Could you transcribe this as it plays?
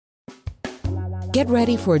Get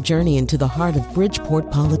ready for a journey into the heart of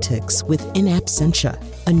Bridgeport politics with In Absentia,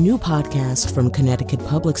 a new podcast from Connecticut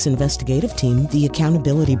Public's investigative team, The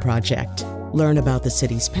Accountability Project. Learn about the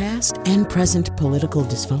city's past and present political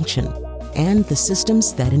dysfunction and the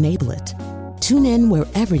systems that enable it. Tune in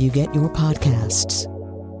wherever you get your podcasts.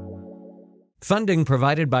 Funding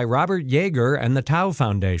provided by Robert Yeager and the Tao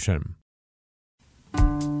Foundation.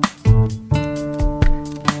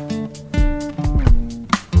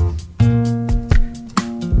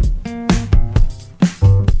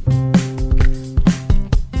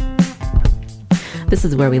 This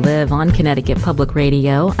is Where We Live on Connecticut Public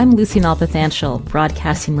Radio. I'm Lucy Nalpathanchel,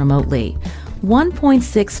 broadcasting remotely.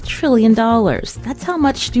 $1.6 trillion. That's how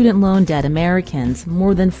much student loan debt Americans,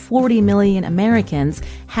 more than 40 million Americans,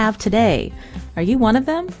 have today. Are you one of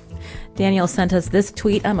them? Danielle sent us this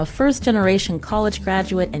tweet. I'm a first-generation college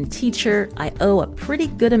graduate and teacher. I owe a pretty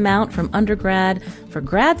good amount from undergrad. For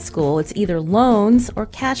grad school, it's either loans or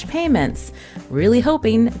cash payments. Really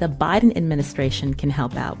hoping the Biden administration can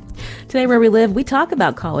help out. Today, Where We Live, we talk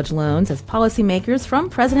about college loans as policymakers from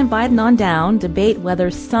President Biden on down debate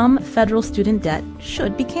whether some federal student debt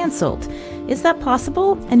should be canceled. Is that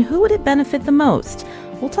possible? And who would it benefit the most?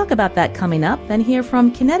 We'll talk about that coming up and hear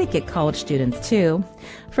from Connecticut college students, too.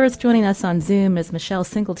 First, joining us on Zoom is Michelle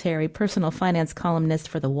Singletary, personal finance columnist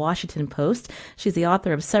for The Washington Post. She's the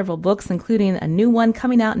author of several books, including a new one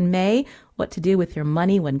coming out in May, What to Do with Your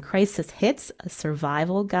Money When Crisis Hits, a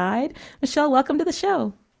survival guide. Michelle, welcome to the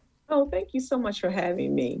show. Oh, thank you so much for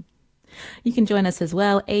having me. You can join us as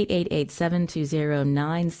well,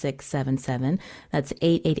 888-720-9677. That's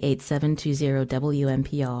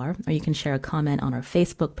 888-720-WNPR. Or you can share a comment on our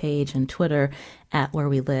Facebook page and Twitter at Where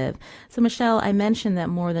We Live. So, Michelle, I mentioned that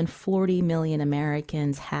more than 40 million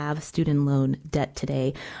Americans have student loan debt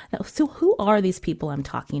today. So who are these people I'm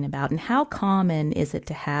talking about, and how common is it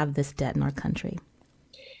to have this debt in our country?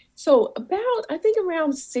 So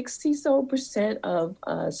around 60% of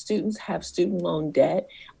students have student loan debt.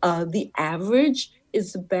 The average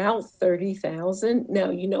is about 30,000.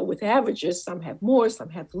 Now, with averages, some have more, some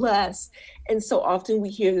have less. And so often we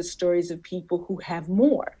hear the stories of people who have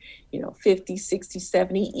more, 50, 60,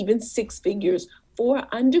 70, even six figures for an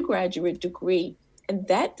undergraduate degree. And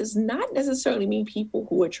that does not necessarily mean people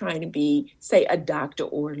who are trying to be, say, a doctor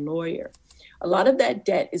or a lawyer. A lot of that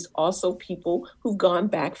debt is also people who've gone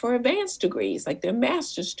back for advanced degrees, like their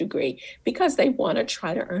master's degree, because they want to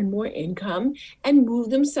try to earn more income and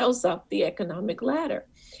move themselves up the economic ladder.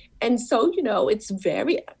 And so, it's I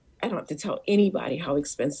don't have to tell anybody how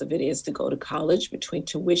expensive it is to go to college between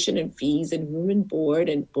tuition and fees and room and board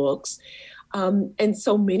and books. And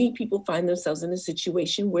so many people find themselves in a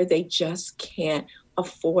situation where they just can't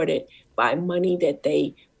afford it by money that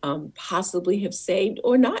they possibly have saved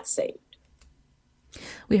or not saved.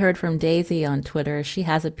 We heard from Daisy on Twitter. She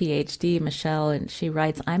has a PhD, Michelle, and she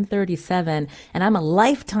writes, I'm 37 and I'm a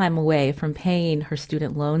lifetime away from paying her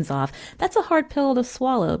student loans off. That's a hard pill to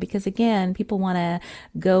swallow because, again, people want to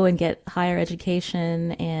go and get higher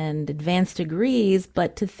education and advanced degrees,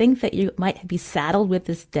 but to think that you might be saddled with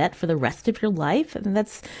this debt for the rest of your life, I mean,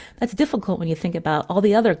 that's difficult when you think about all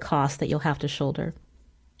the other costs that you'll have to shoulder.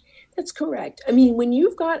 That's correct. I mean, when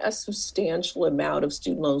you've got a substantial amount of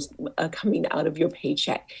student loans coming out of your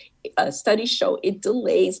paycheck, studies show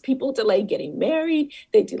people delay getting married,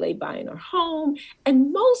 they delay buying a home,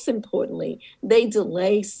 and most importantly, they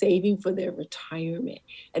delay saving for their retirement.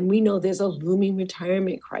 And we know there's a looming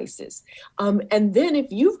retirement crisis. And then if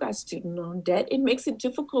you've got student loan debt, it makes it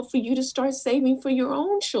difficult for you to start saving for your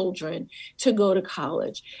own children to go to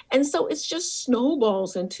college. And so it's just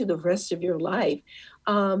snowballs into the rest of your life.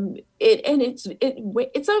 It's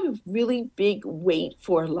a really big weight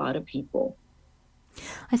for a lot of people.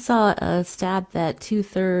 I saw a stat that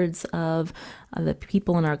 2/3 of the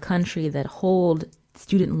people in our country that hold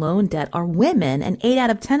student loan debt are women, and 8 out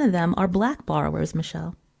of 10 of them are Black borrowers,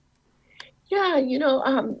 Michelle. Yeah,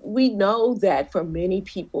 we know that for many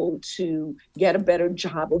people to get a better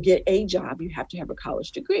job or get a job, you have to have a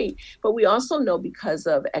college degree. But we also know because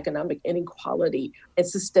of economic inequality and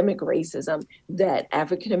systemic racism that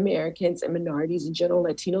African Americans and minorities in general,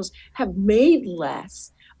 Latinos, have made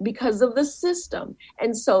less because of the system.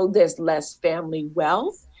 And so there's less family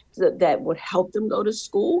wealth that would help them go to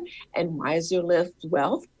school. And why is there less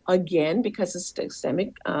wealth? again, because of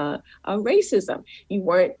systemic racism.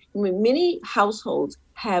 Many households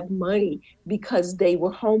have money because they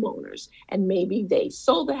were homeowners, and maybe they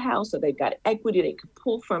sold the house or they got equity they could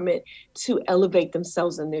pull from it to elevate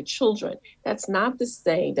themselves and their children. That's not the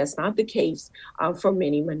same. That's not the case for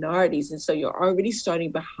many minorities. And so you're already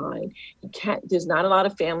starting behind. There's not a lot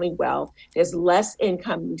of family wealth. There's less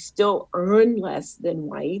income. We still earn less than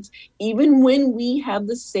whites, even when we have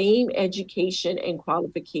the same education and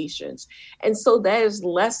qualifications. And so that is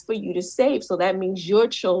less for you to save. So that means your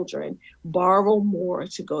children borrow more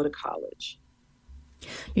to go to college.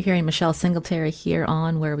 You're hearing Michelle Singletary here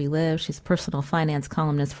on Where We Live. She's a personal finance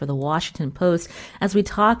columnist for the Washington Post. As we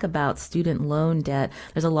talk about student loan debt,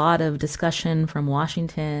 there's a lot of discussion from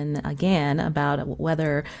Washington, again, about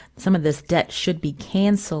whether some of this debt should be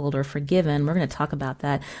canceled or forgiven. We're going to talk about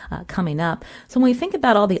that coming up. So when we think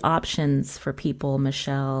about all the options for people,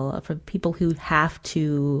 Michelle, for people who have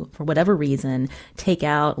to, for whatever reason, take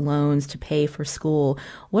out loans to pay for school,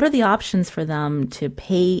 what are the options for them to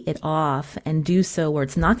pay it off and do so where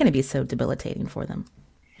it's not going to be so debilitating for them?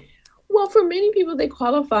 Well, for many people, they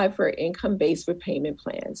qualify for income-based repayment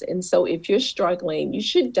plans. And so if you're struggling, you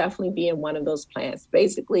should definitely be in one of those plans.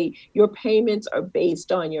 Basically, your payments are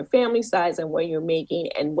based on your family size and what you're making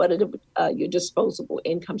and what are your disposable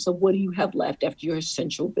income. So what do you have left after your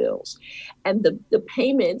essential bills? And the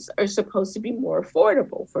payments are supposed to be more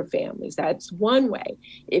affordable for families. That's one way.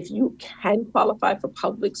 If you can qualify for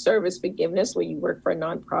public service forgiveness, where you work for a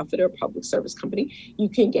nonprofit or public service company, you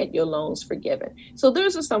can get your loans forgiven. So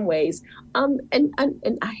those are some ways. And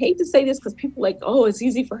I hate to say this because people are like, oh, it's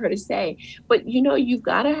easy for her to say, but you've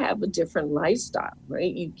got to have a different lifestyle,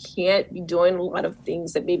 right? You can't be doing a lot of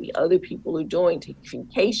things that maybe other people are doing, taking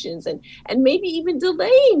vacations and maybe even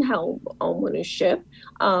delaying home ownership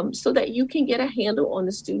so that you can get a handle on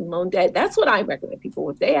the student loan debt. That's what I recommend people.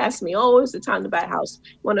 If they ask me, oh, is it time to buy a house?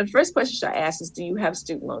 One of the first questions I ask is, do you have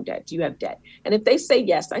student loan debt? Do you have debt? And if they say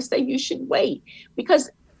yes, I say you should wait, because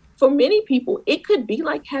for many people, it could be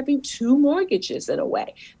like having two mortgages in a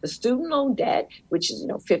way. The student loan debt, which is,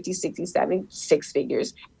 50, 60, 70, six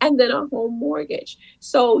figures, and then a home mortgage.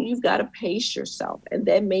 So you've got to pace yourself. And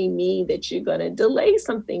that may mean that you're going to delay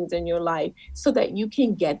some things in your life so that you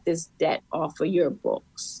can get this debt off of your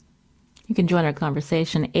books. You can join our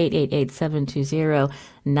conversation,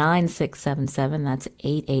 888-720-9677. That's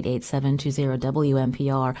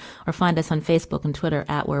 888-720-WNPR. Or find us on Facebook and Twitter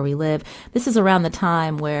at Where We Live. This is around the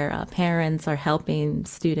time where parents are helping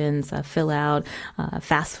students fill out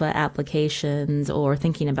FAFSA applications or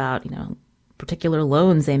thinking about, particular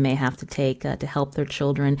loans they may have to take to help their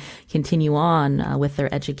children continue on with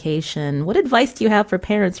their education. What advice do you have for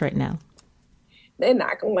parents right now? They're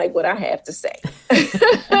not going to like what I have to say.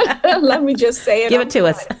 Let me just say it. Give it to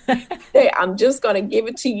us. I'm just going to give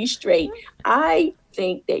it to you straight. I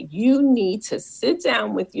think that you need to sit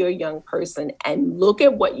down with your young person and look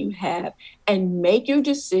at what you have and make your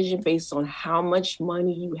decision based on how much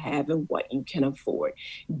money you have and what you can afford.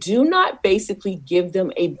 Do not basically give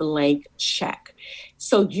them a blank check.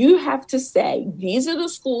 So you have to say, these are the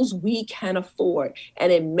schools we can afford.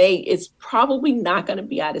 And it's probably not going to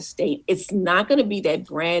be out of state. It's not going to be that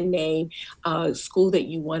brand name school that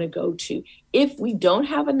you want to go to. If we don't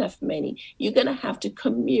have enough money, you're going to have to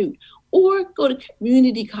commute or go to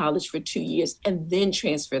community college for 2 years and then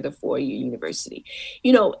transfer the 4-year university.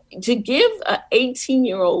 To give an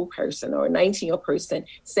 18-year-old person or a 19-year-old person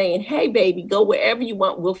saying, hey, baby, go wherever you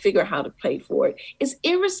want, we'll figure out how to pay for it, is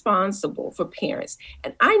irresponsible for parents.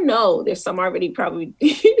 And I know there's some already probably,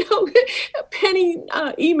 penning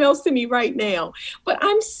emails to me right now, but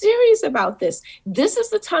I'm serious about this. This is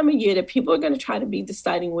the time of year that people are going to try to be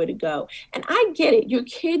deciding where to go. And I get it. Your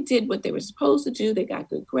kid did what they were supposed to do. They got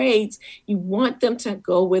good grades. You want them to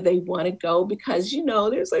go where they want to go because, they're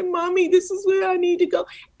like, mommy, this is where I need to go.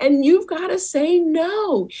 And you've got to say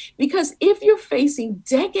no, because if you're facing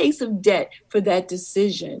decades of debt for that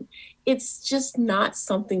decision, it's just not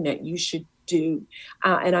something that you should do.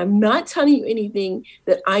 And I'm not telling you anything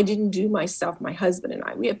that I didn't do myself. My husband and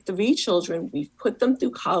I, we have 3 children. We've put them through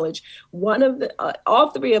college. All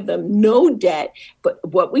 3 of them, no debt. But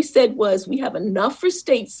what we said was we have enough for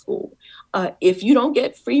state school. If you don't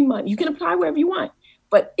get free money, you can apply wherever you want.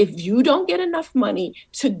 But if you don't get enough money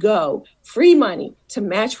to go, free money to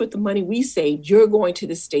match with the money we saved, you're going to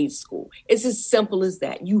the state school. It's as simple as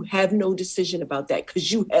that. You have no decision about that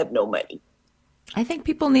because you have no money. I think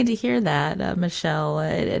people need to hear that, Michelle.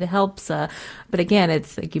 It helps. But again,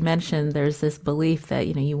 it's like you mentioned, there's this belief that,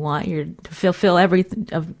 you want to fulfill every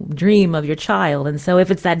dream of your child. And so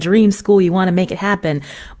if it's that dream school, you want to make it happen.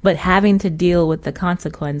 But having to deal with the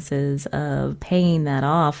consequences of paying that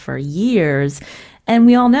off for years. And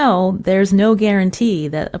we all know there's no guarantee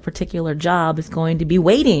that a particular job is going to be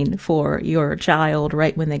waiting for your child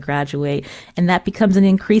right when they graduate. And that becomes an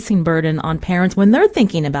increasing burden on parents when they're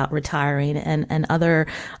thinking about retiring and other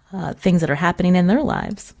things that are happening in their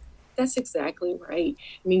lives. That's exactly right.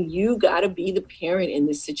 I mean, you got to be the parent in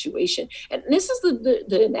this situation. And this is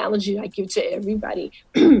the analogy I give to everybody.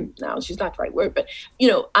 Now, she's not the right word, but,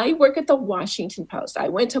 I work at the Washington Post. I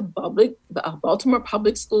went to Baltimore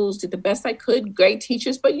public schools, did the best I could, great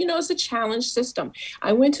teachers, but, it's a challenge system.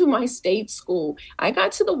 I went to my state school. I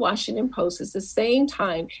got to the Washington Post at the same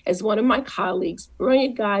time as one of my colleagues,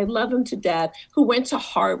 brilliant guy, love him to death, who went to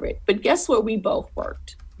Harvard. But guess where we both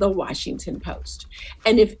worked? The Washington Post.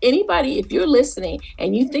 And if you're listening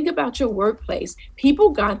and you think about your workplace, people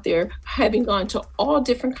got there having gone to all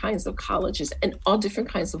different kinds of colleges and all different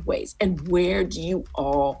kinds of ways. And where do you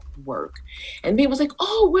all work? And people's like,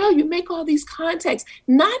 oh, well, you make all these contacts.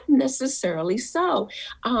 Not necessarily so.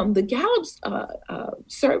 The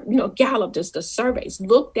Gallup does the surveys,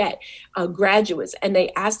 looked at graduates, and they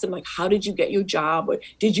asked them, like, how did you get your job? Or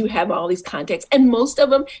did you have all these contacts? And most of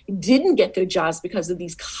them didn't get their jobs because of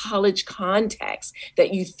these college contacts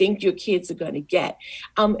that you think your kids are going to get.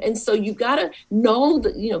 And so you got to know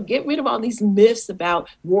that, get rid of all these myths about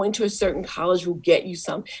going to a certain college will get you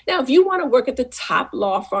some. Now, if you want to work at the top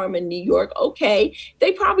law firm in New York, okay,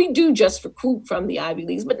 they probably do just recruit from the Ivy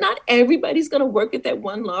Leagues, but not everybody's going to work at that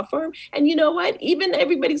one law firm. And you know what? Even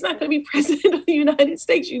everybody's not going to be president of the United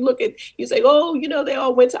States. You say, oh, they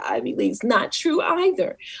all went to Ivy Leagues. Not true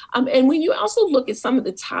either. And when you also look at some of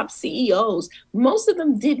the top CEOs, most of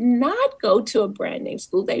them did not go to a brand name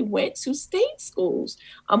school. They went to state schools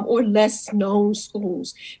or less known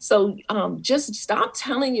schools. So just stop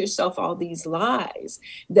telling yourself all these lies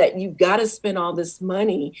that you've got to spend all this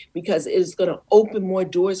money because it's going to open more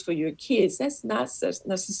doors for your kids. That's not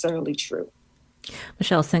necessarily true.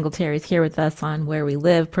 Michelle Singletary is here with us on Where We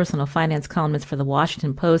Live, personal finance columnist for the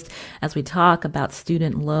Washington Post, as we talk about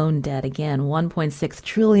student loan debt. Again, $1.6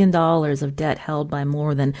 trillion of debt held by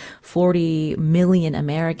more than 40 million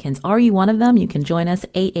Americans. Are you one of them? You can join us,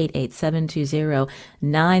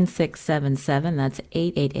 888-720-9677. That's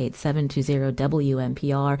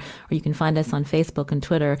 888-720-WNPR. Or you can find us on Facebook and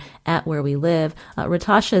Twitter at Where We Live.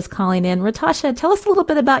 Ratasha is calling in. Ratasha, tell us a little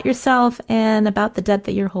bit about yourself and about the debt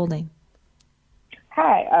that you're holding.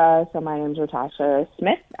 Hi, so my name is Ratasha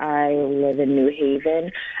Smith. I live in New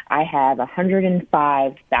Haven. I have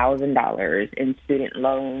 $105,000 in student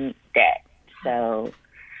loan debt. So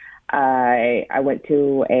I went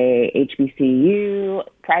to a HBCU,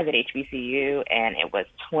 private HBCU, and it was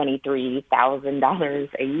 $23,000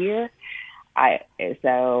 a year.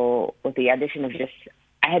 So with the addition of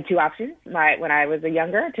I had two options when I was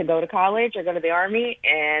younger, to go to college or go to the Army,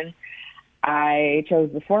 and I chose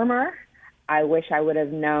the former. I wish I would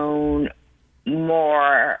have known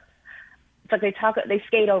more. It's like they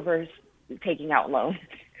skate over taking out loans.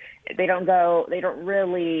 They don't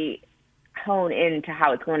really hone into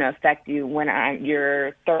how it's going to affect you when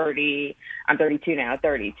you're 30. I'm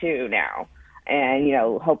 32 now, and,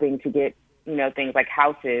 hoping to get, things like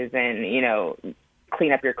houses and,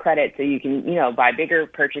 clean up your credit so you can, buy bigger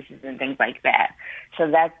purchases and things like that.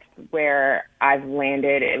 So that's where I've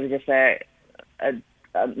landed. It was just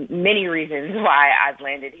many reasons why I've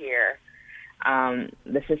landed here.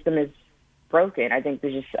 The system is broken. I think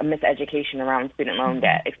there's just a miseducation around student loan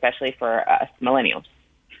debt, especially for us millennials.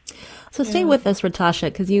 So stay with us,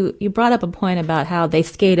 Ratasha, because you brought up a point about how they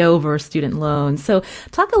skate over student loans. So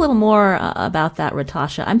talk a little more about that,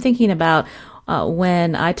 Ratasha. I'm thinking about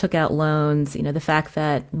when I took out loans, the fact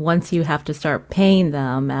that once you have to start paying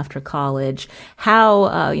them after college,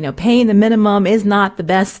 how, paying the minimum is not the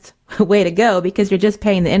best way to go because you're just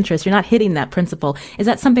paying the interest. You're not hitting that principal. Is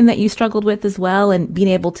that something that you struggled with as well, and being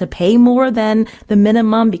able to pay more than the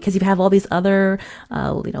minimum because you have all these other,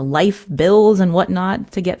 life bills and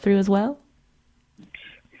whatnot to get through as well?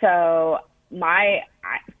 So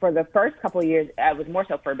for the first couple of years, it was more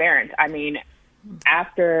so forbearance. I mean,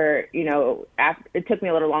 after it took me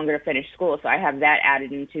a little longer to finish school, so I have that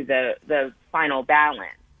added into the final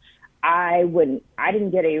balance. I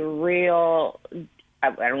didn't get a real, I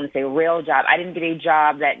don't want to say real job. I didn't get a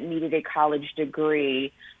job that needed a college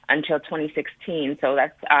degree until 2016. So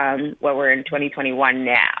that's where we're in 2021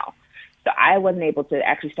 now. So I wasn't able to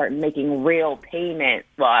actually start making real payments.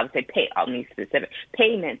 Well, I would say I'll be specific,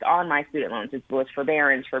 payments on my student loans. It was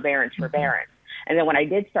forbearance. And then when I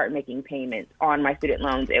did start making payments on my student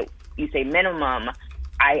loans, you say minimum,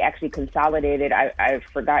 I actually consolidated. I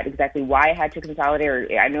forgot exactly why I had to consolidate,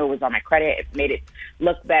 or I know it was on my credit. It made it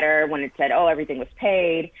look better when it said, oh, everything was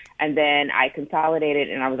paid. And then I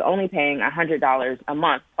consolidated, and I was only paying $100 a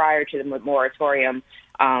month prior to the moratorium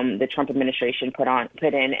the Trump administration put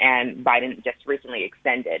in, and Biden just recently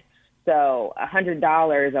extended. So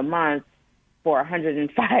 $100 a month for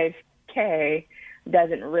 $105K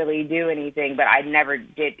doesn't really do anything. But I never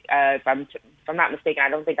did. If I'm not mistaken, I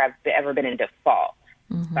don't think I've ever been in default.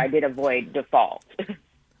 So I did avoid default.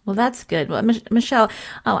 Well, that's good. Well, Michelle,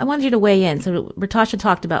 I wanted you to weigh in. So Ratasha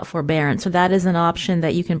talked about forbearance. So that is an option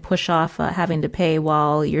that you can push off having to pay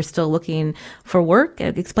while you're still looking for work.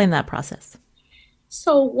 Explain that process.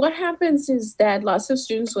 So what happens is that lots of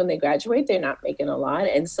students, when they graduate, they're not making a lot.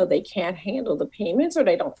 And so they can't handle the payments, or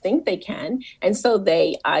they don't think they can. And so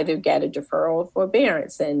they either get a deferral or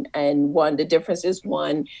forbearance. And the difference is,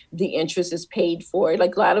 the interest is paid for.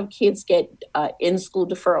 Like, a lot of kids get in-school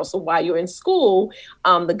deferral. So while you're in school,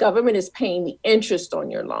 the government is paying the interest on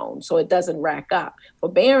your loan, so it doesn't rack up.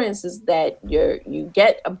 Forbearance is that you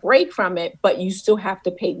get a break from it, but you still have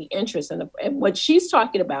to pay the interest. And what she's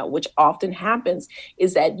talking about, which often happens,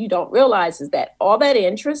 is that you don't realize is that all that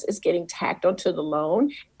interest is getting tacked onto the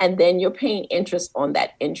loan, and then you're paying interest on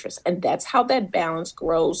that interest. And that's how that balance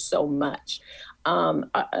grows so much.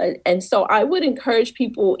 And so I would encourage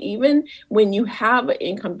people, even when you have an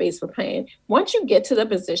income-based for paying, once you get to the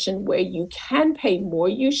position where you can pay more,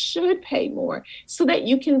 you should pay more so that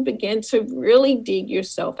you can begin to really dig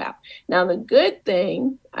yourself out. Now, the good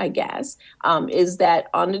thing, I guess, is that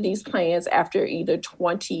under these plans, after either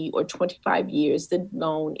 20 or 25 years, the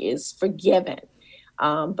loan is forgiven.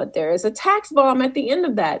 But there is a tax bomb at the end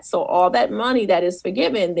of that. So all that money that is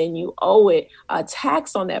forgiven, then you owe it a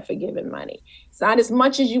tax on that forgiven money. It's not as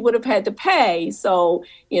much as you would have had to pay. So,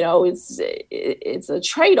 it's a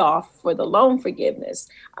trade-off for the loan forgiveness.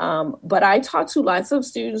 But I talk to lots of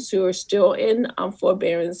students who are still in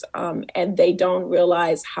forbearance, and they don't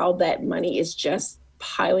realize how that money is just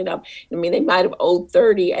piling up. I mean, they might have owed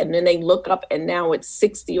 30, and then they look up and now it's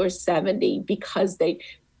 60 or 70 because they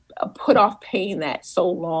put off paying that so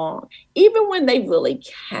long, even when they really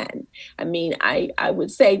can. I mean, I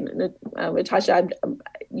would say, Ratasha,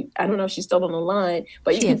 I don't know if she's still on the line,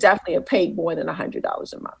 but you can definitely have paid more than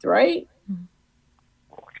 $100 a month, right?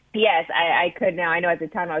 Yes, I could now. I know at the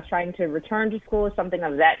time I was trying to return to school or something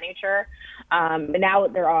of that nature, but now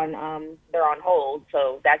they're on hold.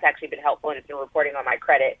 So that's actually been helpful, and it's been reporting on my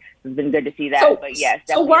credit. It's been good to see that. But yes,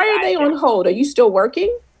 so why are they on hold? Are you still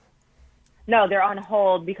working? No, they're on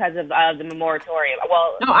hold because of the moratorium.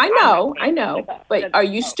 Well, no, I know. But are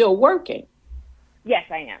you still working? Yes,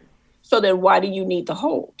 I am. So then why do you need the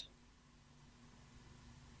hold?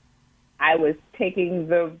 I was taking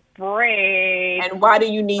the break. And why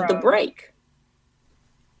do you need the break?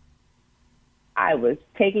 I was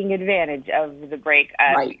taking advantage of the break.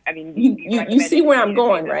 Right. I mean, you see where I'm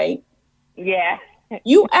going, right? Yeah.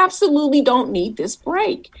 You absolutely don't need this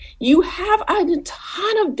break. You have a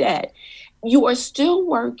ton of debt. You are still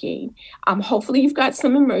working. Hopefully you've got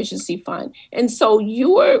some emergency fund. And so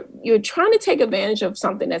you're trying to take advantage of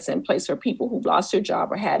something that's in place for people who've lost their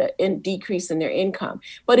job or had a decrease in their income.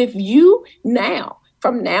 But if you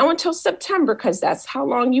from now until September, because that's how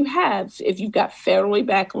long you have, if you've got federally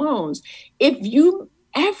backed loans,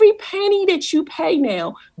 every penny that you pay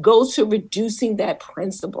now goes to reducing that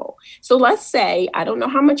principal. So let's say, I don't know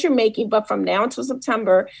how much you're making, but from now until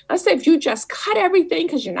September, let's say if you just cut everything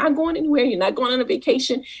because you're not going anywhere, you're not going on a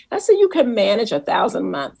vacation, let's say you can manage $1,000 a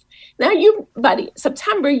month. Now by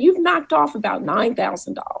September, you've knocked off about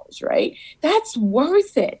 $9,000, right? That's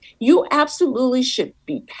worth it. You absolutely should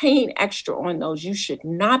be paying extra on those. You should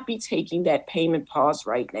not be taking that payment pause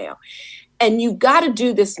right now. And you've got to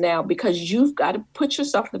do this now because you've got to put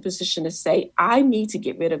yourself in a position to say, I need to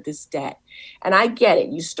get rid of this debt. And I get it.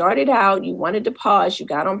 You started out, you wanted to pause, you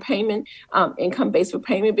got on payment, income-based for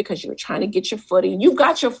payment because you were trying to get your footing. You've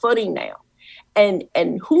got your footing now. And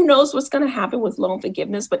who knows what's going to happen with loan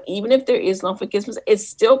forgiveness. But even if there is loan forgiveness, it's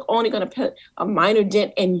still only going to put a minor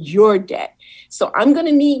dent in your debt. So I'm going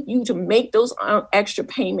to need you to make those extra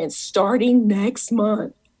payments starting next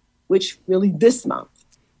month, which really this month.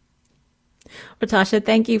 Ratasha,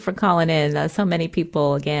 thank you for calling in. So many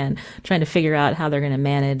people, again, trying to figure out how they're going to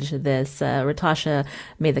manage this. Ratasha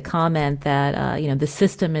made the comment that, the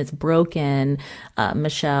system is broken,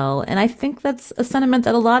 Michelle. And I think that's a sentiment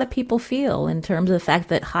that a lot of people feel in terms of the fact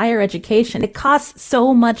that higher education, it costs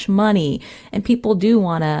so much money, and people do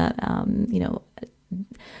want to,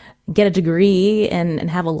 get a degree and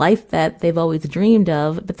have a life that they've always dreamed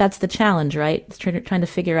of. But that's the challenge, right? It's trying to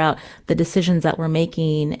figure out the decisions that we're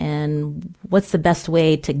making and what's the best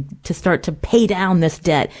way to start to pay down this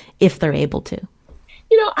debt if they're able to.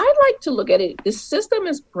 I like to look at it. The system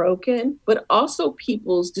is broken, but also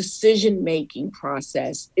people's decision-making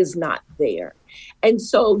process is not there. And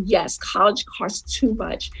so, yes, college costs too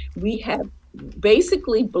much. We have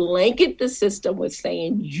basically blanket the system with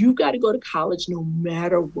saying you got to go to college no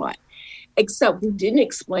matter what, except we didn't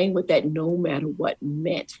explain what that no matter what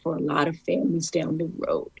meant for a lot of families down the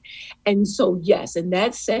road. And so, yes, in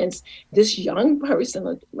that sense, this young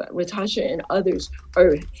person, Ratasha and others,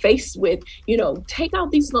 are faced with, take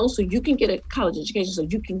out these loans so you can get a college education, so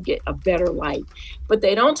you can get a better life. But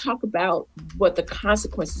they don't talk about what the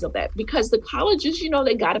consequences of that, because the colleges,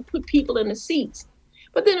 they got to put people in the seats.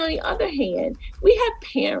 But then on the other hand, we have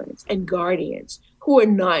parents and guardians who are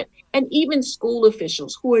not, and even school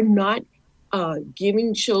officials who are not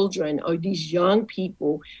giving children or these young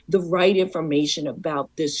people the right information about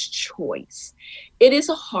this choice. It is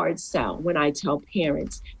a hard sell when I tell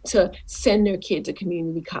parents to send their kid to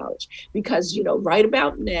community college because, right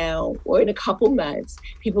about now or in a couple months,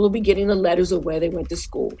 people will be getting the letters of where they went to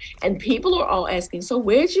school. And people are all asking, so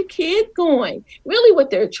where's your kid going? Really what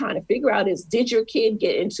they're trying to figure out is, did your kid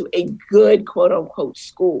get into a good, quote unquote,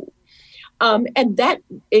 school? And that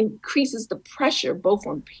increases the pressure both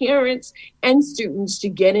on parents and students to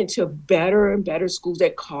get into better and better schools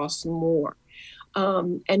that cost more.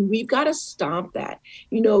 And we've got to stop that.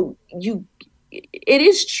 It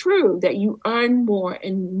is true that you earn more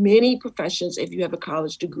in many professions if you have a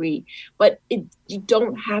college degree, but you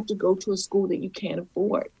don't have to go to a school that you can't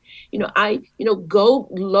afford. Go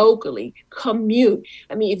locally, commute.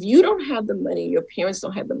 I mean, if you don't have the money, your parents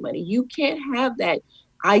don't have the money, you can't have that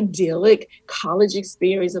idyllic college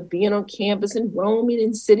experience of being on campus and roaming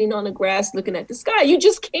and sitting on the grass looking at the sky. You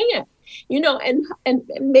just can't, and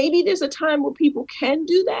maybe there's a time where people can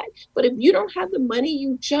do that. But if you don't have the money,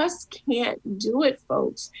 you just can't do it,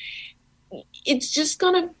 folks. It's just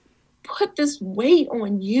going to put this weight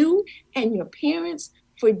on you and your parents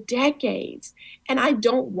for decades. And I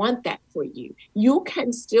don't want that for you. You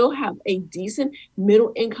can still have a decent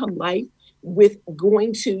middle income life with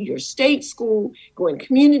going to your state school, going to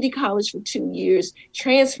community college for 2 years,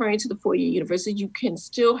 transferring to the four-year university. You can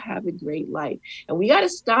still have a great life. And we got to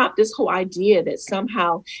stop this whole idea that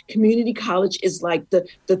somehow community college is like the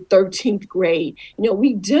 13th grade.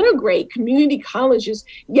 We denigrate community colleges,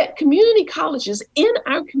 yet community colleges in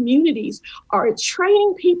our communities are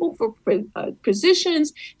training people for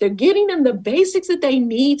positions. They're getting them the basics that they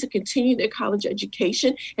need to continue their college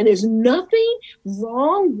education. And there's nothing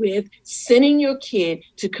wrong with sending your kid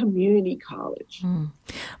to community college.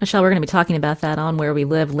 Michelle, we're going to be talking about that on Where We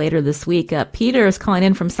Live later this week. Peter is calling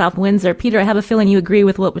in from South Windsor. Peter, I have a feeling you agree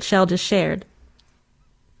with what Michelle just shared.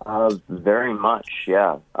 Very much,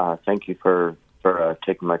 yeah. Thank you for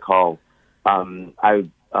taking my call. There's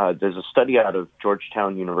a study out of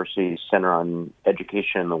Georgetown University Center on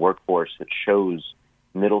Education and the Workforce that shows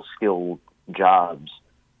middle skill jobs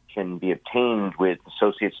can be obtained with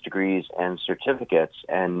associate's degrees and certificates.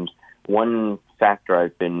 And one factor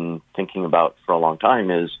I've been thinking about for a long time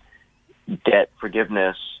is debt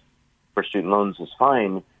forgiveness for student loans is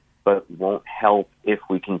fine, but won't help if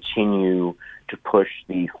we continue to push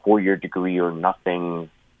the four-year degree or nothing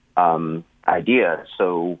idea.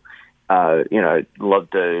 So, I'd love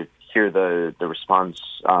to hear the response,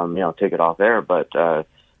 take it off there, but,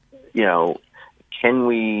 can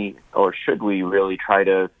we or should we really try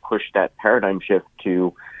to push that paradigm shift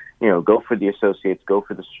to go for the associates, go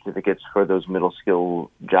for the certificates for those middle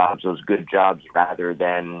skill jobs, those good jobs, rather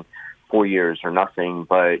than 4 years or nothing,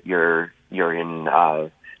 but you're in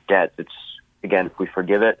debt. It's, again, if we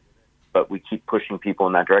forgive it, but we keep pushing people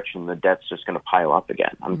in that direction, the debt's just going to pile up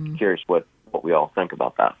again. I'm curious what we all think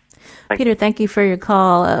about that. Peter, thank you for your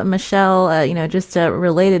call. Michelle, just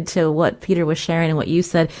related to what Peter was sharing and what you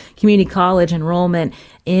said, community college enrollment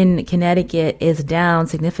in Connecticut is down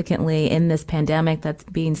significantly in this pandemic that's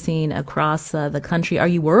being seen across the country. Are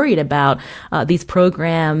you worried about these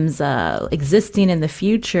programs existing in the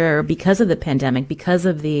future because of the pandemic, because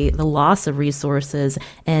of the loss of resources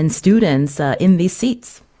and students in these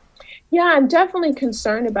seats? Yeah, I'm definitely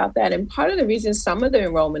concerned about that. And part of the reason some of the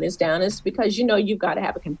enrollment is down is because, you've got to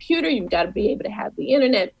have a computer, you've got to be able to have the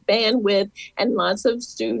internet bandwidth. And lots of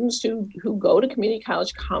students who go to community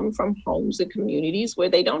college come from homes and communities where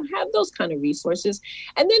they don't have those kind of resources.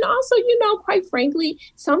 And then also, quite frankly,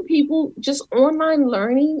 some people just online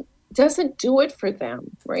learning doesn't do it for them,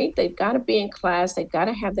 right? They've got to be in class. They've got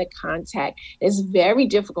to have that contact. It's very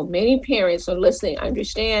difficult. Many parents are listening,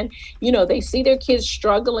 understand, they see their kids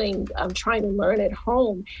struggling, trying to learn at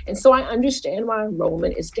home. And so I understand why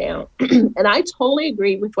enrollment is down. And I totally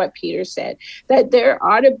agree with what Peter said, that there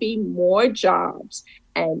ought to be more jobs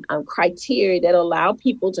and criteria that allow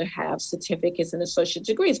people to have certificates and associate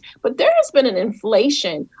degrees. But there has been an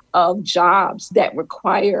inflation of jobs that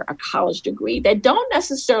require a college degree that don't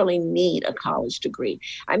necessarily need a college degree.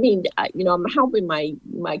 I mean, I'm helping my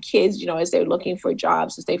kids, as they're looking for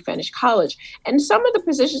jobs as they finish college. And some of the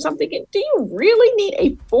positions I'm thinking, do you really need a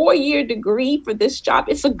 4-year degree for this job?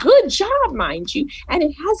 It's a good job, mind you, and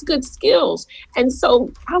it has good skills. And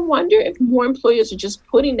so I wonder if more employers are just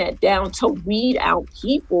putting that down to weed out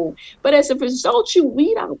people. But as a result, you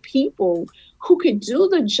weed out people who could do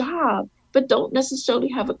the job but don't necessarily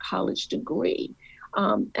have a college degree.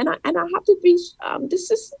 And I have to be, this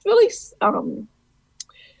is really,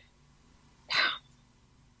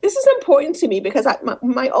 this is important to me because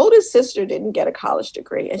my oldest sister didn't get a college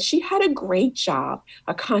degree and she had a great job,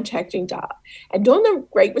 a contracting job. And during the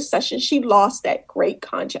Great Recession, she lost that great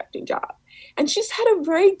contracting job. And she's had a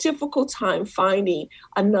very difficult time finding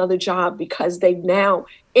another job because they now,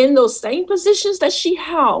 in those same positions that she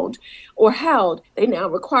held, they now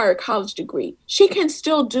require a college degree. She can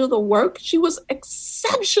still do the work. She was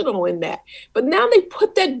exceptional in that. But now they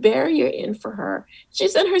put that barrier in for her.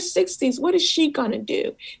 She's in her 60s. What is she going to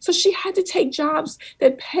do? So she had to take jobs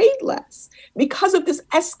that paid less because of this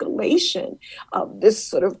escalation of this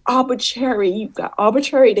sort of arbitrary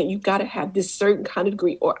that you've got to have this certain kind of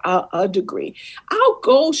degree or a degree. Our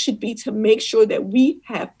goal should be to make sure that we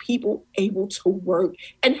have people able to work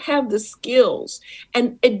and have the skills.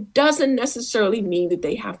 And it doesn't necessarily mean that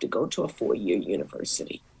they have to go to a 4-year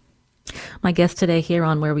university. My guest today here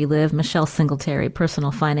on Where We Live, Michelle Singletary, personal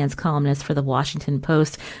finance columnist for The Washington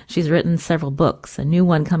Post. She's written several books, a new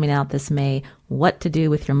one coming out this May, What to Do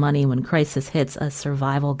with Your Money When Crisis Hits, a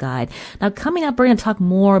survival guide. Now, coming up, we're going to talk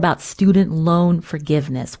more about student loan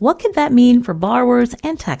forgiveness. What could that mean for borrowers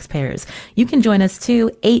and taxpayers? You can join us too,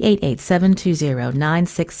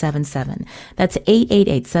 888-720-9677. That's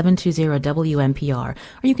 888-720-WNPR.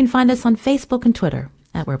 Or you can find us on Facebook and Twitter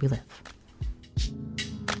at Where We Live.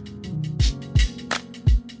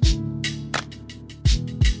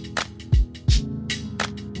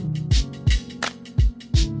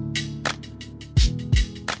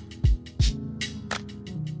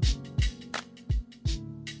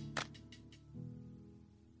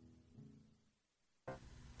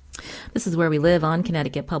 This is Where We Live on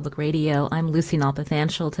Connecticut Public Radio. I'm Lucy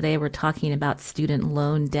Nalpathanchel. Today we're talking about student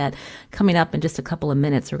loan debt. Coming up in just a couple of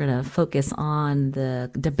minutes, we're going to focus on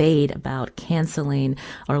the debate about canceling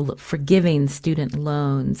or forgiving student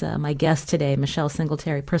loans. My guest today, Michelle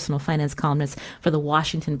Singletary, personal finance columnist for The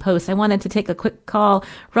Washington Post. I wanted to take a quick call.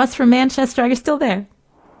 Russ from Manchester, are you still there?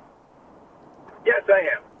 Yes, I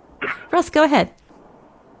am. Russ, go ahead.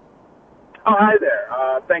 Oh, hi there.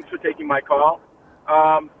 Thanks for taking my call.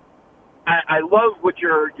 I love what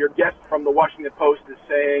your guest from the Washington Post is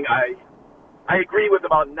saying. I agree with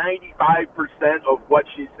about 95% of what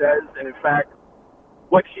she says. And in fact,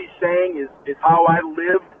 what she's saying is how I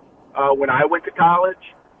lived when I went to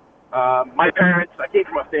college. My parents, I came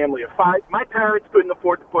from a family of 5. My parents couldn't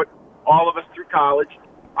afford to put all of us through college.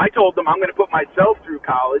 I told them I'm going to put myself through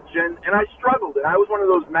college, and I struggled. And I was one of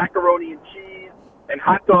those macaroni and cheese and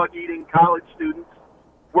hot dog eating college students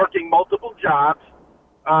working multiple jobs.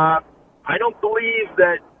 I don't believe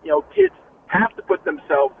that, kids have to put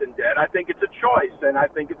themselves in debt. I think it's a choice, and I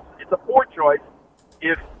think it's a poor choice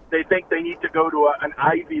if they think they need to go to an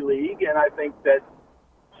Ivy League, and I think that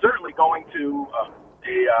certainly going to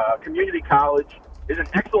a community college is an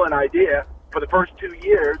excellent idea for the first 2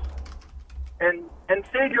 years, and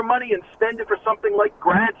save your money and spend it for something like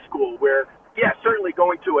grad school, where, certainly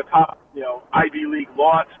going to a top, Ivy League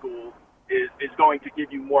law school is going to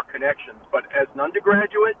give you more connections. But as an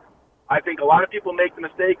undergraduate, I think a lot of people make the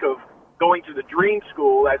mistake of going to the dream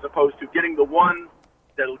school as opposed to getting the one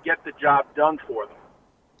that'll get the job done for them.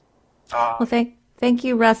 Well, thank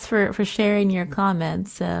you, Russ, for sharing your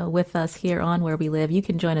comments with us here on Where We Live. You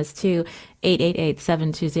can join us too,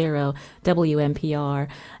 888-720-WNPR.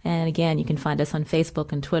 And again, you can find us on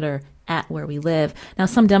Facebook and Twitter @WhereWeLive. Now,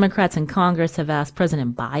 some Democrats in Congress have asked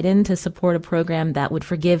President Biden to support a program that would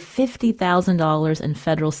forgive $50,000 in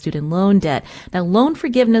federal student loan debt. Now, loan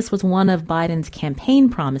forgiveness was one of Biden's campaign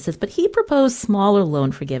promises, but he proposed smaller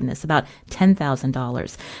loan forgiveness, about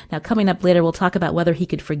 $10,000. Now, coming up later, we'll talk about whether he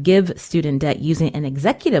could forgive student debt using an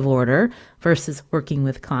executive order versus working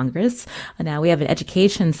with Congress. Now, we have an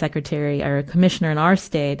education secretary or a commissioner in our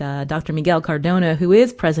state, Dr. Miguel Cardona, who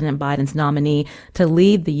is President Biden's nominee to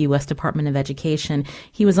lead the U.S. Department of Education.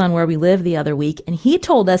 He was on Where We Live the other week, and he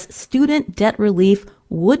told us student debt relief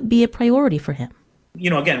would be a priority for him.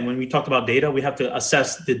 Again, when we talk about data, we have to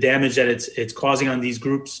assess the damage that it's causing on these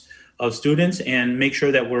groups of students and make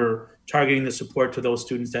sure that we're targeting the support to those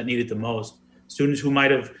students that need it the most. Students who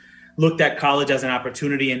might have looked at college as an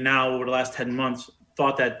opportunity and now over the last 10 months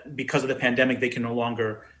thought that because of the pandemic, they can no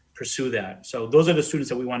longer pursue that. So those are the students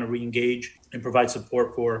that we want to re-engage and provide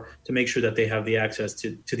support for to make sure that they have the access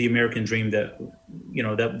to the American dream that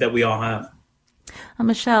we all have.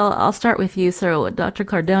 Michelle, I'll start with you. So Dr.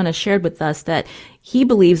 Cardona shared with us that he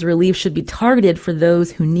believes relief should be targeted for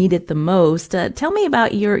those who need it the most. Tell me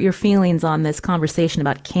about your feelings on this conversation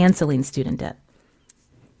about canceling student debt.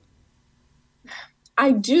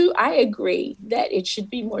 I agree that it should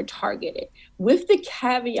be more targeted, with the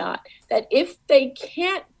caveat that if they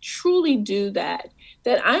can't truly do that,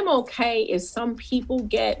 that I'm okay if some people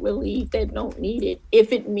get relief that don't need it,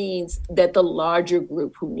 if it means that the larger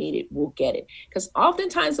group who need it will get it. Because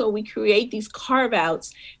oftentimes when we create these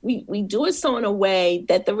carve-outs, we do it so in a way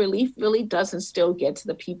that the relief really doesn't still get to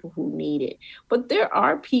the people who need it. But there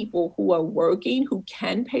are people who are working, who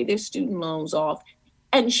can pay their student loans off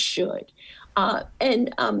and should.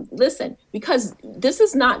 Listen, because this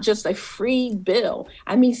is not just a free bill.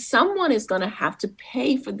 I mean, someone is going to have to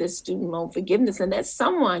pay for this student loan forgiveness, and that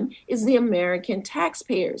someone is the American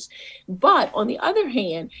taxpayers. But on the other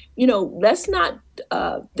hand, let's not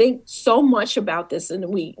think so much about this, and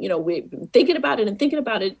we're thinking about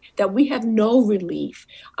it that we have no relief.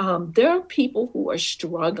 There are people who are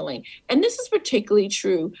struggling, and this is particularly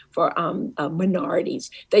true for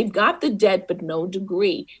minorities. They've got the debt but no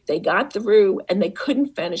degree. They got through and they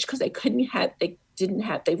couldn't finish because they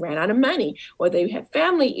ran out of money, or they had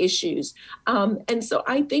family issues. And so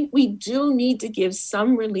I think we do need to give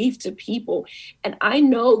some relief to people. And I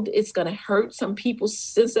know it's going to hurt some people's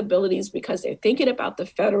sensibilities because they're thinking about the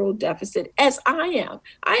federal deficit, as I am.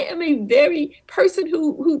 I am a very person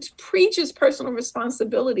who preaches personal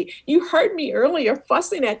responsibility. You heard me earlier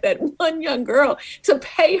fussing at that one young girl to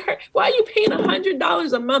pay her. Why are you paying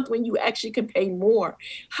 $100 a month when you actually can pay more?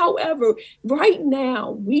 However, right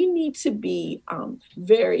now, we need to be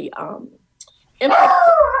very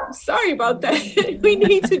sorry about that. We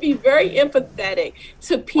need to be very empathetic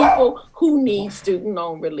to people who need student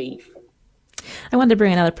loan relief. I wanted to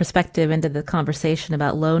bring another perspective into the conversation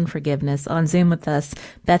about loan forgiveness. On Zoom with us,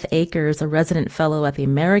 Beth Akers, a resident fellow at the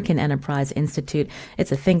American Enterprise Institute.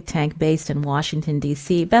 It's a think tank based in Washington,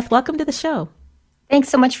 D.C. Beth, welcome to the show. Thanks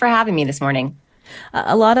so much for having me this morning.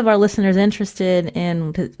 A lot of our listeners interested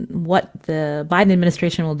in what the Biden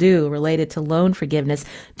administration will do related to loan forgiveness.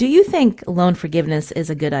 Do you think loan forgiveness is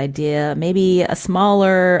a good idea? Maybe a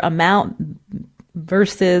smaller amount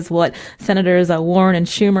versus what Senators Warren and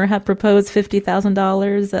Schumer have proposed,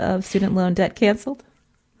 $50,000 of student loan debt canceled?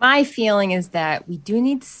 My feeling is that we do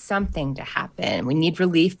need something to happen. We need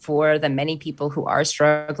relief for the many people who are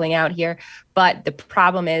struggling out here. But the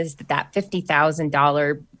problem is that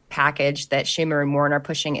 $50,000 package that Schumer and Warren are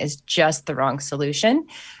pushing is just the wrong solution.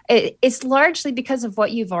 It's largely because of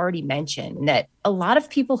what you've already mentioned, that a lot of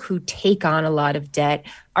people who take on a lot of debt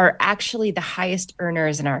are actually the highest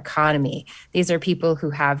earners in our economy. These are people who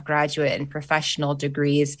have graduate and professional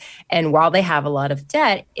degrees. And while they have a lot of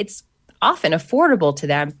debt, it's often affordable to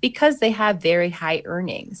them because they have very high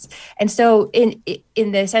earnings. And so in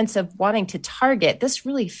the sense of wanting to target, this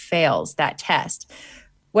really fails that test.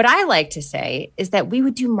 What I like to say is that we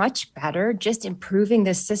would do much better just improving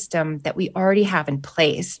the system that we already have in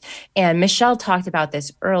place. And Michelle talked about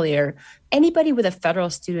this earlier. Anybody with a federal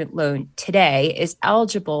student loan today is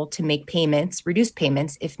eligible to make payments, reduce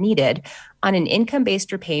payments if needed, on an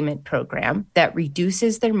income-based repayment program that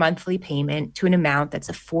reduces their monthly payment to an amount that's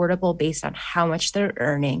affordable based on how much they're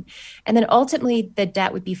earning. And then ultimately, the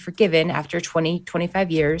debt would be forgiven after 20, 25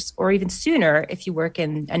 years, or even sooner if you work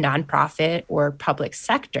in a nonprofit or public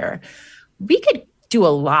sector. We could do a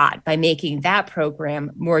lot by making that program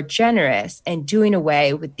more generous and doing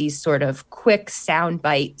away with these sort of quick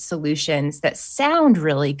soundbite solutions that sound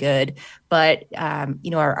really good, but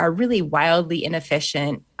are really wildly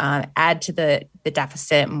inefficient, add to the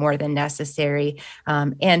deficit more than necessary,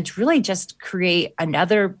 and really just create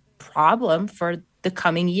another problem for the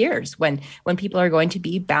coming years when people are going to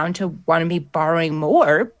be bound to want to be borrowing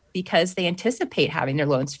more because they anticipate having their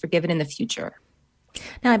loans forgiven in the future.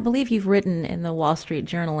 Now, I believe you've written in the Wall Street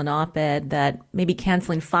Journal an op-ed that maybe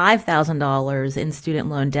canceling $5,000 in student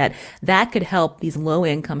loan debt, that could help these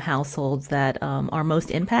low-income households that are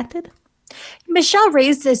most impacted? Michelle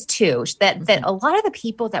raised this too, that a lot of the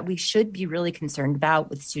people that we should be really concerned about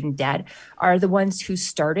with student debt are the ones who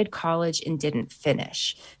started college and didn't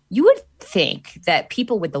finish. You would think that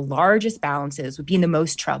people with the largest balances would be in the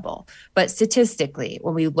most trouble. But statistically,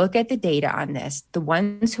 when we look at the data on this, the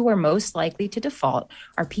ones who are most likely to default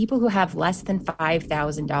are people who have less than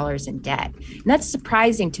 $5,000 in debt. And that's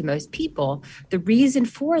surprising to most people. The reason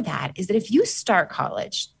for that is that if you start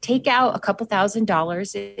college, take out a couple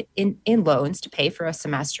 $1,000s in loans to pay for a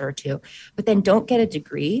semester or two, but then don't get a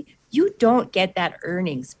degree, you don't get that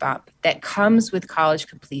earnings bump that comes with college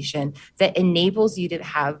completion that enables you to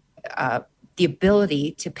have the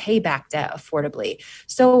ability to pay back debt affordably.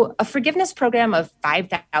 So a forgiveness program of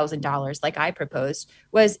 $5,000, like I proposed,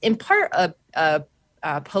 was in part a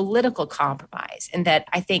political compromise, in that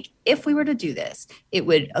I think if we were to do this, it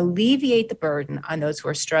would alleviate the burden on those who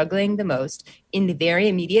are struggling the most in the very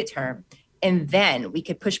immediate term. And then we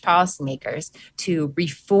could push policymakers to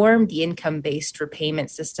reform the income-based repayment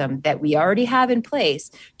system that we already have in place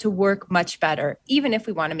to work much better, even if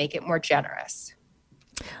we want to make it more generous.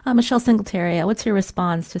 Michelle Singletary, what's your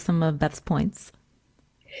response to some of Beth's points?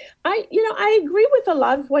 I agree with a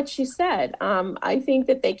lot of what she said. I think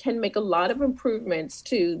that they can make a lot of improvements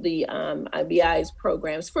to the IBI's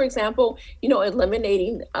programs. For example,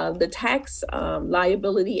 eliminating the tax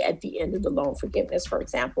liability at the end of the loan forgiveness, for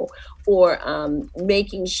example, or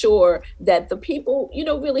making sure that the people,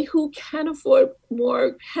 really who can afford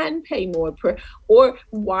more can pay more or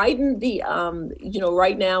widen the,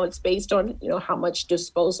 right now it's based on, how much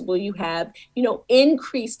disposable you have,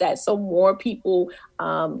 increase that so more people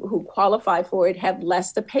who qualify for it have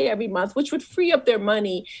less to pay every month, which would free up their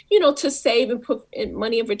money, to save and put in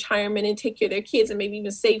money in retirement and take care of their kids and maybe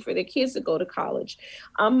even save for their kids to go to college.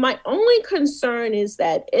 My only concern is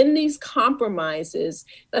that in these compromises,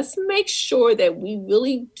 let's make sure that we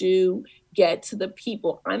really do get to the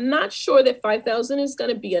people. I'm not sure that 5,000 is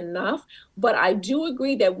going to be enough, but I do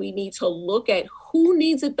agree that we need to look at who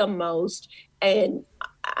needs it the most. And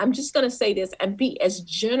I'm just going to say this, and be as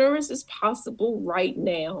generous as possible right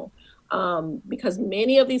now, because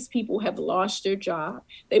many of these people have lost their job.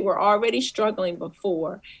 They were already struggling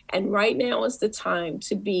before. And right now is the time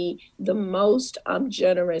to be the most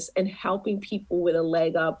generous and helping people with a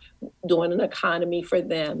leg up during an economy for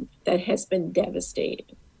them that has been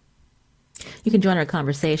devastating. You can join our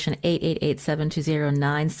conversation,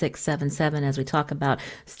 888-720-9677, as we talk about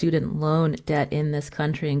student loan debt in this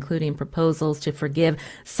country, including proposals to forgive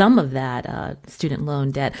some of that student loan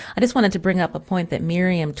debt. I just wanted to bring up a point that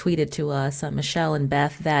Miriam tweeted to us, Michelle and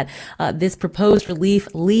Beth, that this proposed relief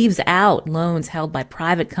leaves out loans held by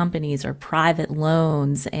private companies or private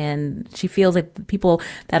loans. And she feels like the people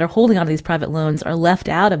that are holding on to these private loans are left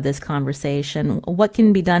out of this conversation. What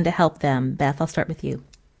can be done to help them? Beth, I'll start with you.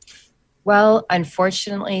 Well,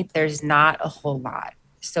 unfortunately, there's not a whole lot.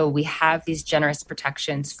 So we have these generous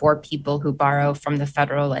protections for people who borrow from the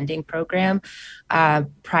federal lending program.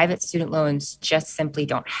 Private student loans just simply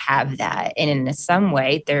don't have that. And in some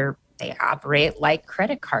way, they operate like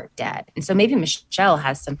credit card debt. And so maybe Michelle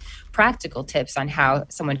has some practical tips on how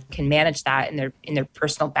someone can manage that in their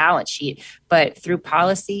personal balance sheet. But through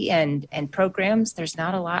policy and programs, there's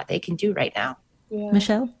not a lot they can do right now. Yeah.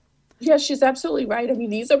 Michelle? Yeah, she's absolutely right. I mean,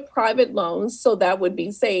 these are private loans. So that would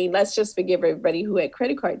be saying, let's just forgive everybody who had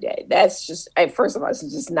credit card debt. That's just, first of all, it's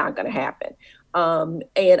just not going to happen.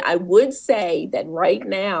 And I would say that right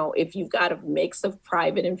now, if you've got a mix of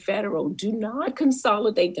private and federal, do not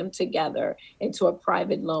consolidate them together into a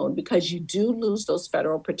private loan, because you do lose those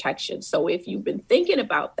federal protections. So if you've been thinking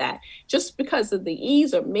about that, just because of the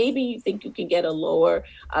ease, or maybe you think you can get a lower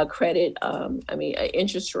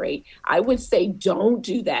interest rate, I would say don't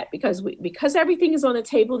do that, because everything is on the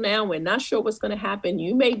table now. We're not sure what's going to happen.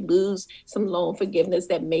 You may lose some loan forgiveness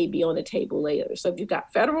that may be on the table later. So if you've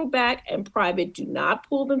got federal back and private, do not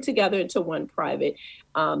pull them together into one private,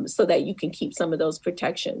 so that you can keep some of those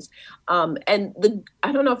protections. I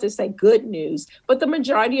don't know if this is good news, but the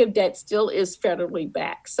majority of debt still is federally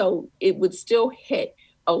backed. So it would still hit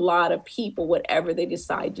a lot of people, whatever they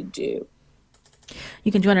decide to do.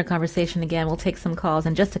 You can join our conversation again. We'll take some calls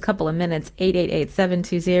in just a couple of minutes.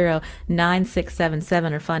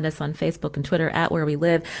 888-720-9677 or find us on Facebook and Twitter at Where We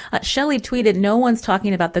Live. Shelley tweeted, no one's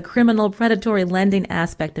talking about the criminal predatory lending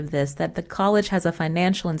aspect of this, that the college has a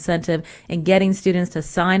financial incentive in getting students to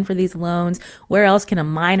sign for these loans. Where else can a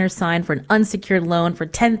minor sign for an unsecured loan for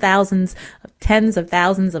tens of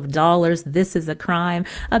thousands of dollars? This is a crime.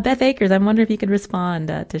 Beth Akers, I wonder if you could respond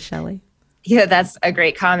to Shelley. Yeah, that's a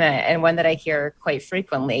great comment and one that I hear quite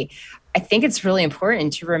frequently. I think it's really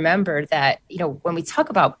important to remember that, when we talk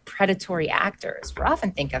about predatory actors, we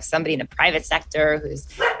often think of somebody in the private sector who's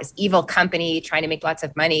this evil company trying to make lots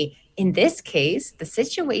of money. In this case, the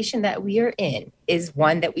situation that we are in is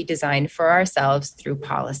one that we designed for ourselves through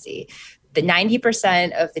policy. The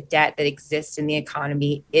 90% of the debt that exists in the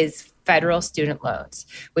economy is federal student loans,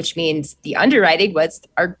 which means the underwriting was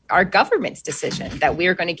our government's decision that we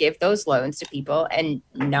are going to give those loans to people and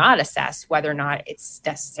not assess whether or not it's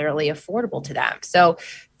necessarily affordable to them. So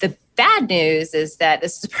the bad news is that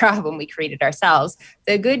this is a problem we created ourselves.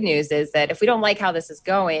 The good news is that if we don't like how this is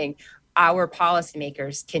going, our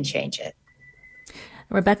policymakers can change it.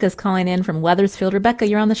 Rebecca's calling in from Wethersfield. Rebecca,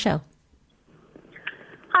 you're on the show.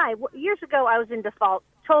 Hi. Years ago, I was in default.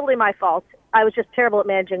 Totally my fault. I was just terrible at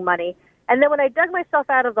managing money. And then when I dug myself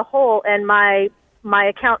out of the hole and my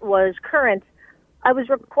account was current, I was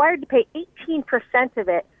required to pay 18% of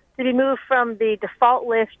it to be moved from the default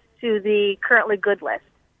list to the currently good list.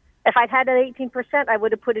 If I'd had that 18%, I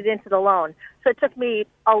would have put it into the loan. So it took me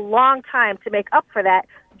a long time to make up for that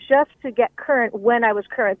just to get current when I was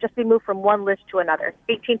current, just to be moved from one list to another,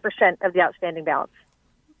 18% of the outstanding balance.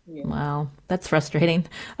 Yeah. Wow, that's frustrating.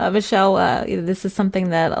 Michelle, this is something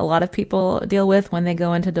that a lot of people deal with when they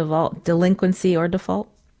go into delinquency or default.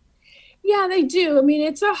 Yeah, they do. I mean,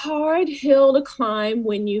 it's a hard hill to climb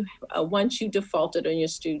when you once you defaulted on your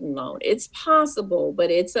student loan. It's possible,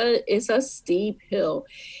 but it's a steep hill,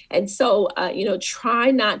 and so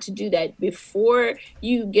try not to do that before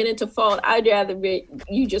you get into default. I'd rather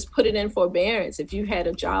you just put it in forbearance if you had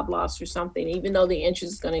a job loss or something, even though the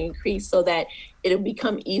interest is going to increase, so that it'll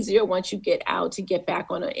become easier once you get out to get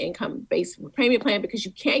back on an income-based repayment plan, because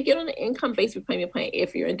you can't get on an income-based repayment plan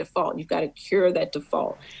if you're in default. You've got to cure that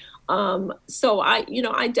default. So I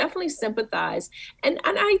definitely sympathize. And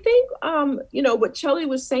I think, what Shelley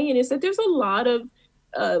was saying is that there's a lot of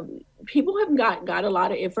people have got a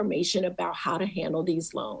lot of information about how to handle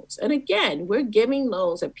these loans. And again, we're giving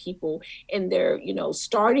loans at people in their,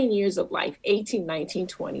 starting years of life, 18, 19,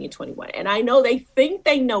 20, and 21. And I know they think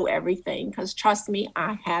they know everything, because trust me,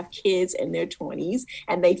 I have kids in their 20s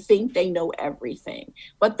and they think they know everything,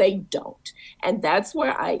 but they don't. And that's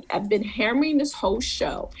where I've been hammering this whole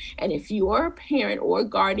show. And if you are a parent or a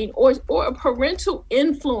guardian or a parental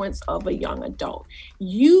influence of a young adult,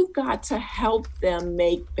 you've got to help them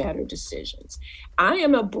make better decisions. I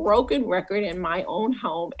am a broken record in my own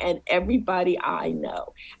home, and everybody I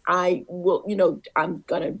know. I will, I'm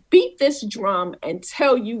going to beat this drum and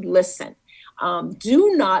tell you, listen,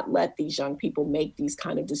 do not let these young people make these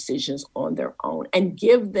kind of decisions on their own and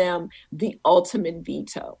give them the ultimate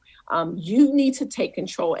veto. You need to take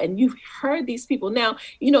control. And you've heard these people. Now,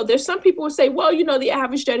 there's some people who say, well, the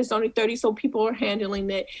average debt is only 30, so people are handling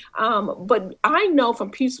it. But I know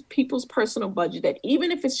from people's personal budget that even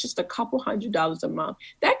if it's just a couple $100s a month,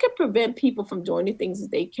 that could prevent people from doing the things that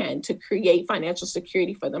they can to create financial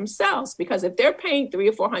security for themselves. Because if they're paying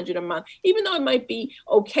 $300 or $400 a month, even though it might be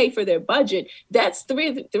okay for their budget, that's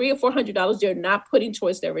 $300 or $400 they're not putting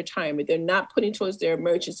towards their retirement. They're not putting towards their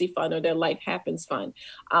emergency fund or their life happens fund.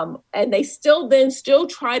 And they still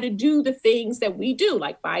try to do the things that we do,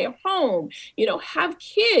 like buy a home, have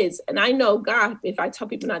kids. And I know, God, if I tell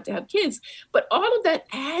people not to have kids, but all of that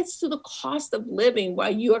adds to the cost of living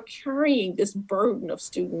while you are carrying this burden of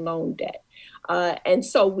student loan debt. And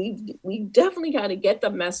so we definitely got to get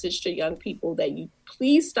the message to young people that you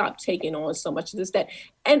please stop taking on so much of this debt.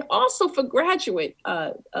 And also for graduate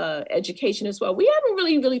education as well. We haven't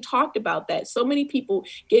really talked about that. So many people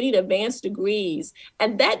getting advanced degrees,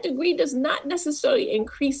 and that degree does not necessarily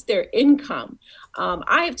increase their income.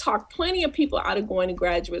 I have talked plenty of people out of going to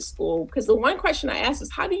graduate school, because the one question I ask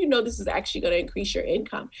is, how do you know this is actually going to increase your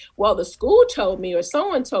income? Well, the school told me, or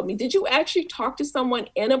someone told me, did you actually talk to someone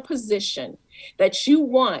in a position that you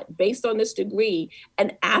want based on this degree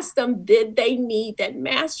and ask them, did they need that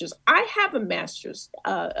master's? I have a master's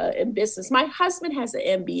in business. My husband has an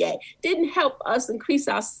MBA. Didn't help us increase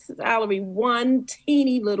our salary one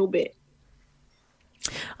teeny little bit.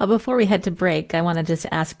 Before we head to break, I want to just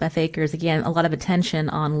ask Beth Akers again, a lot of attention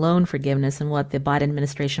on loan forgiveness and what the Biden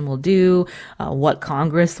administration will do, what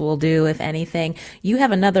Congress will do, if anything. You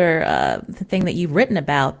have another thing that you've written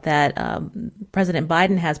about that President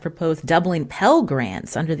Biden has proposed doubling Pell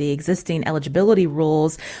Grants under the existing eligibility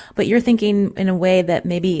rules, but you're thinking in a way that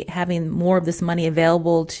maybe having more of this money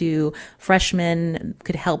available to freshmen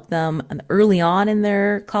could help them early on in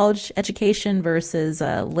their college education versus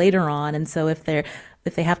later on. And so if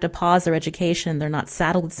they have to pause their education, they're not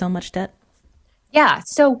saddled with so much debt? Yeah.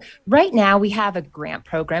 So right now we have a grant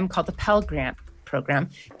program called the Pell Grant program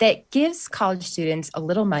that gives college students a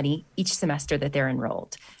little money each semester that they're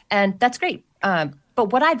enrolled. And that's great.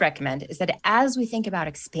 But what I'd recommend is that as we think about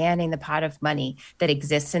expanding the pot of money that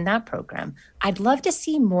exists in that program, I'd love to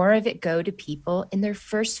see more of it go to people in their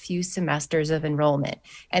first few semesters of enrollment.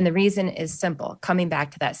 And the reason is simple. Coming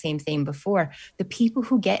back to that same theme before, the people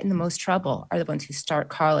who get in the most trouble are the ones who start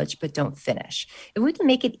college but don't finish. If we can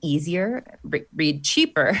make it easier, read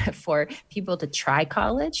cheaper for people to try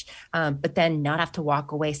college, but then not have to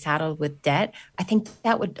walk away saddled with debt, I think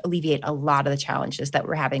that would alleviate a lot of the challenges that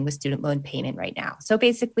we're having with student loan payment right now. So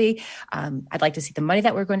basically, I'd like to see the money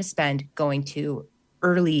that we're going to spend going to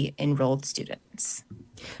early enrolled students.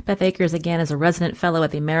 Beth Akers, again, is a resident fellow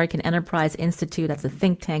at the American Enterprise Institute. That's a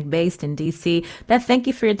think tank based in D.C. Beth, thank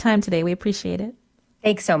you for your time today. We appreciate it.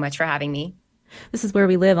 Thanks so much for having me. This is Where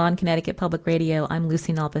We Live on Connecticut Public Radio. I'm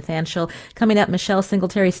Lucy Nalpathanchel. Coming up, Michelle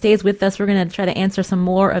Singletary stays with us. We're going to try to answer some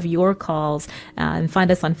more of your calls and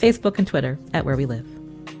find us on Facebook and Twitter at Where We Live.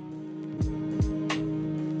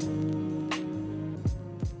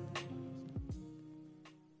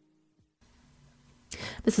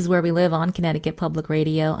 This is Where We Live on Connecticut Public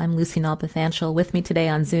Radio. I'm Lucy Nalpathanchel. With me today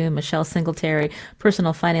on Zoom, Michelle Singletary,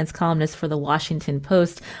 personal finance columnist for the Washington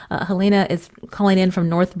Post. Helena is calling in from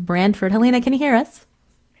North Branford. Helena, can you hear us?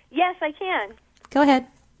 Yes, I can. Go ahead.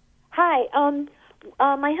 Hi.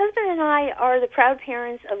 My husband and I are the proud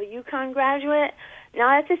parents of a UConn graduate,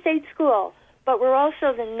 not at the state school, but we're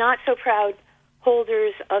also the not-so-proud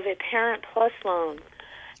holders of a Parent Plus loan.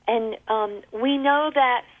 And we know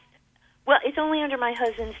that, well, it's only under my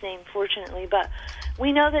husband's name, fortunately, but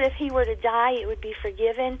we know that if he were to die, it would be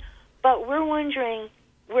forgiven. But we're wondering,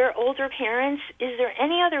 we're older parents, is there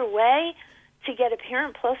any other way to get a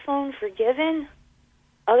Parent Plus loan forgiven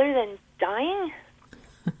other than dying?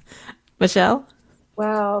 Michelle?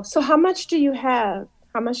 Wow. So how much do you have?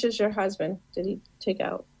 How much does your husband, did he take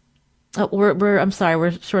out? Oh, I'm sorry,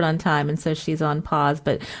 we're short on time, and so she's on pause.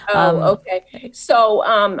 But okay. So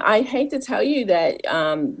I hate to tell you that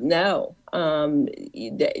no,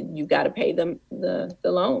 you got to pay them the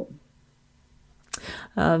loan.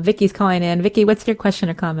 Vicky's calling in. Vicky, what's your question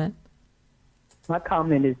or comment? My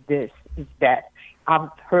comment is this: is that I've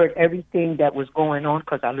heard everything that was going on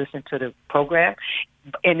because I listened to the program,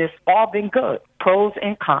 and it's all been good, pros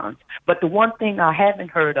and cons. But the one thing I haven't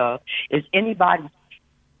heard of is anybody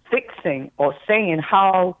fixing or saying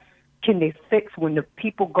how can they fix when the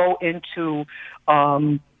people go into,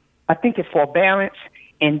 I think it's forbearance,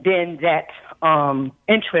 and then that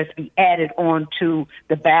interest be added on to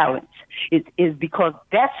the balance. It is because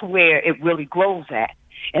that's where it really grows at.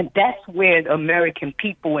 And that's where the American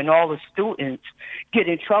people and all the students get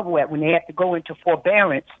in trouble at when they have to go into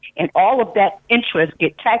forbearance, and all of that interest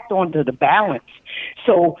get tacked onto the balance.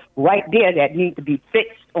 So right there, that needs to be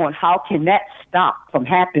fixed on how can that stop from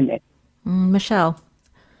happening. Michelle.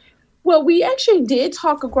 Well, we actually did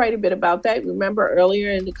talk quite a bit about that. Remember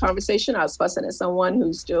earlier in the conversation, I was fussing at someone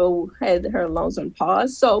who still had her loans on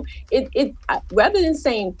pause. So it rather than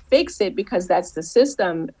saying fix it, because that's the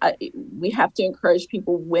system, we have to encourage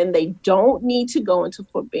people when they don't need to go into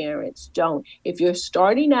forbearance, don't. If you're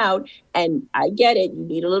starting out, and I get it, you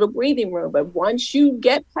need a little breathing room, but once you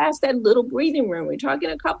get past that little breathing room, we're talking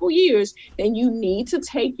a couple years, then you need to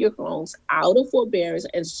take your loans out of forbearance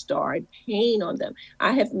and start paying on them.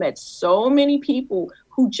 I have met so many people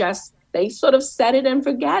who just, they sort of set it and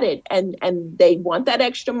forget it. And they want that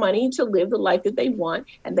extra money to live the life that they want,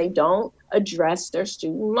 and they don't address their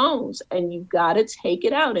student loans. And you've got to take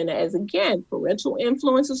it out. And as again, parental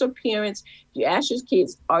influences or parents, you ask your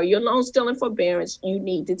kids, are your loans still in forbearance? You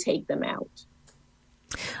need to take them out.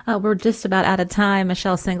 We're just about out of time.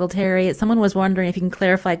 Michelle Singletary, someone was wondering if you can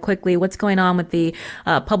clarify quickly what's going on with the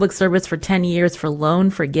public service for 10 years for loan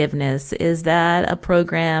forgiveness. Is that a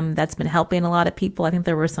program that's been helping a lot of people? I think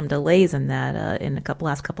there were some delays in that in the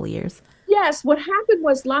last couple of years. Yes, what happened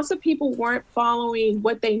was lots of people weren't following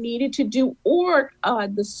what they needed to do, or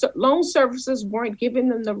the loan services weren't giving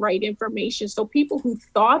them the right information. So people who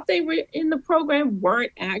thought they were in the program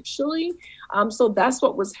weren't actually. So that's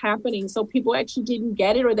what was happening. So people actually didn't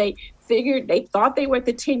get it, or they thought they were at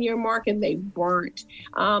the 10-year mark and they weren't.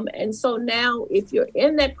 And so now if you're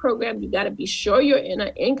in that program, you got to be sure you're in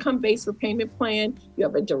an income-based repayment plan. You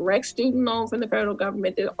have a direct student loan from the federal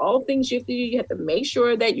government. There are all things you have to do. You have to make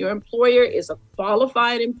sure that your employer is a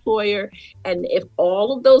qualified employer. And if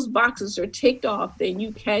all of those boxes are ticked off, then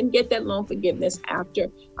you can get that loan forgiveness after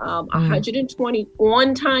 120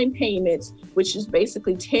 on-time payments, which is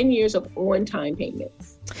basically 10 years of on-time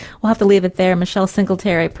payments. We'll have to leave it there. Michelle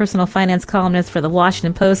Singletary, personal finance columnist for the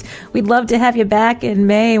Washington Post. We'd love to have you back in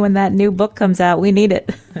May when that new book comes out. We need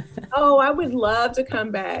it. Oh, I would love to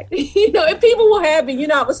come back. If people were happy,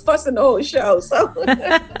 I was fussing the whole show. So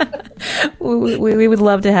we would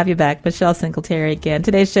love to have you back. Michelle Singletary again.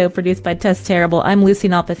 Today's show produced by Tess Terrible. I'm Lucy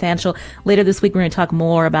Nalpathanchel. Later this week, we're going to talk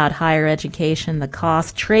more about higher education, the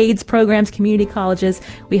cost, trades programs, community colleges.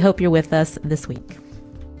 We hope you're with us this week.